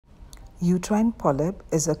Uterine polyp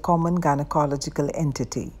is a common gynecological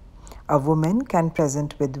entity. A woman can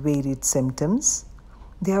present with varied symptoms.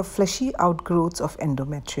 They have fleshy outgrowths of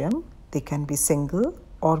endometrium. They can be single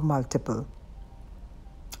or multiple.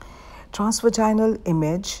 Transvaginal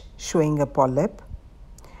image showing a polyp,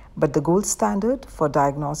 but the gold standard for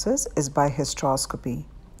diagnosis is by hysteroscopy.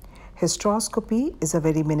 Hysteroscopy is a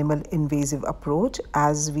very minimal invasive approach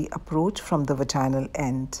as we approach from the vaginal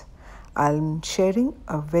end. I'm sharing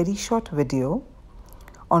a very short video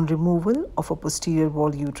on removal of a posterior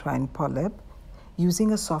wall uterine polyp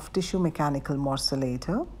using a soft tissue mechanical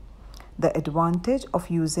morcellator. The advantage of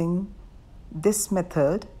using this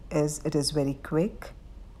method is it is very quick.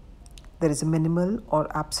 There is a minimal or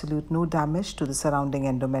absolute no damage to the surrounding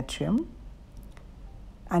endometrium.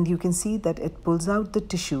 And you can see that it pulls out the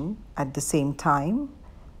tissue at the same time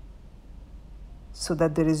so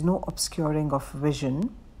that there is no obscuring of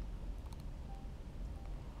vision.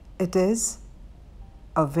 It is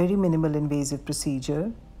a very minimal invasive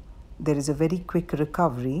procedure. There is a very quick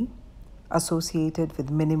recovery associated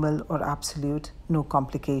with minimal or absolute no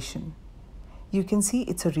complication. You can see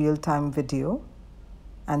it's a real-time video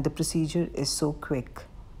and the procedure is so quick.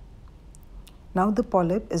 Now the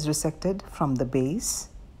polyp is resected from the base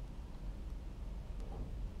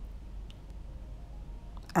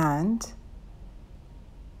and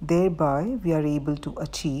thereby we are able to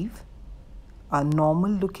achieve a normal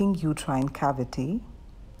looking uterine cavity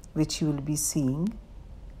which you will be seeing,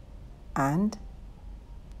 and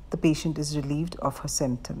the patient is relieved of her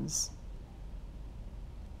symptoms.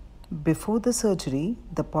 Before the surgery,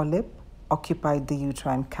 the polyp occupied the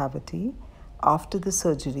uterine cavity. After the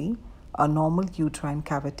surgery, a normal uterine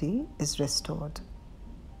cavity is restored.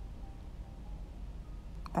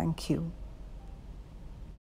 Thank you.